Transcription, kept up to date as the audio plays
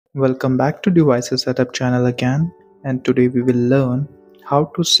Welcome back to Devices Setup channel again, and today we will learn how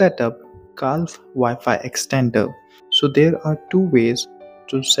to set up Kalff Wi-Fi extender. So there are two ways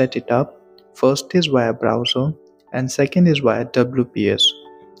to set it up. First is via browser and second is via WPS.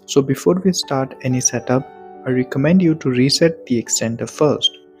 So before we start any setup, I recommend you to reset the extender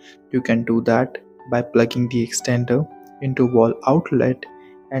first. You can do that by plugging the extender into wall outlet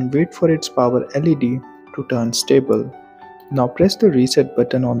and wait for its power LED to turn stable. Now press the reset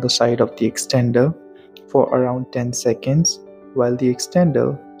button on the side of the extender for around 10 seconds while the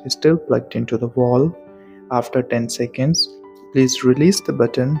extender is still plugged into the wall. After 10 seconds, please release the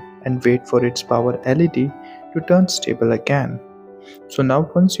button and wait for its power LED to turn stable again. So now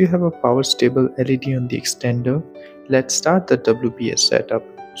once you have a power stable LED on the extender, let's start the WPS setup.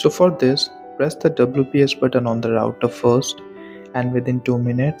 So for this, press the WPS button on the router first, and within 2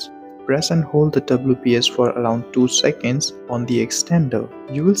 minutes, press and hold the WPS for around 2 seconds on the extender.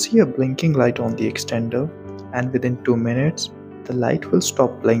 You will see a blinking light on the extender, and within 2 minutes, the light will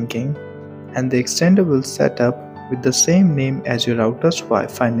stop blinking and the extender will set up with the same name as your router's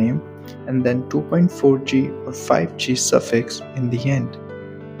Wi-Fi name and then 2.4G or 5G suffix in the end.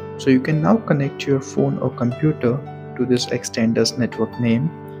 So you can now connect your phone or computer to this extender's network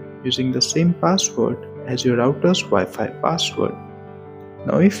name using the same password as your router's Wi-Fi password.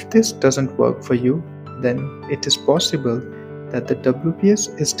 Now if this doesn't work for you, then it is possible that the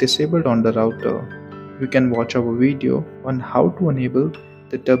WPS is disabled on the router. You can watch our video on how to enable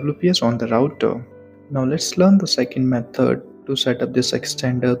the WPS on the router. Now let's learn the second method to set up this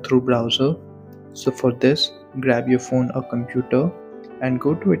extender through browser. So for this, grab your phone or computer and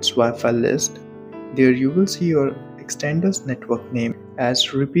go to its Wi-Fi list. There you will see your extender's network name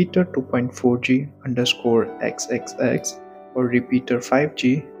as repeater-2.4G_xxx or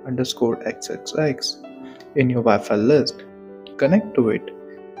repeater-5G_xxx in your Wi-Fi list. Connect to it.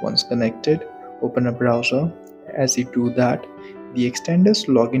 Once connected, open a browser. As you do that, the extender's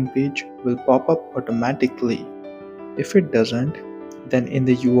login page will pop up automatically. If it doesn't, then in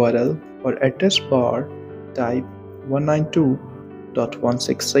the URL or address bar, type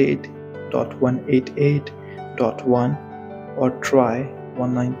 192.168.188.1 or try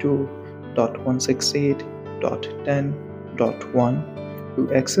 192.168.10.1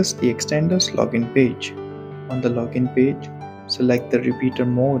 to access the extender's login page. On the login page, select the repeater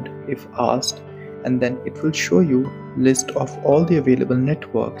mode if asked, and then it will show you list of all the available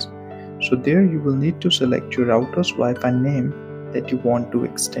networks. So there you will need to select your router's Wi-Fi name that you want to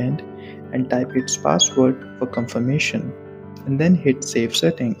extend and type its password for confirmation, and then hit save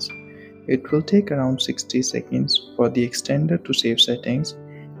settings. It will take around 60 seconds for the extender to save settings,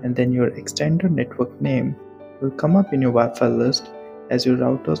 and then your extender network name will come up in your Wi-Fi list as your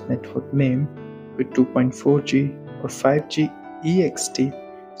router's network name with 2.4G or 5G EXT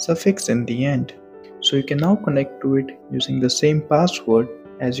suffix in the end. So you can now connect to it using the same password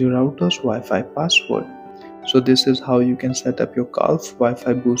as your router's Wi-Fi password. So this is how you can set up your Kalff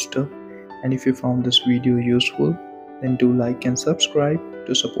Wi-Fi booster, and if you found this video useful, then do like and subscribe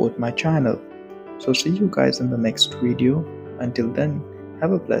to support my channel. So see you guys in the next video. Until then,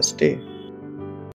 have a blessed day.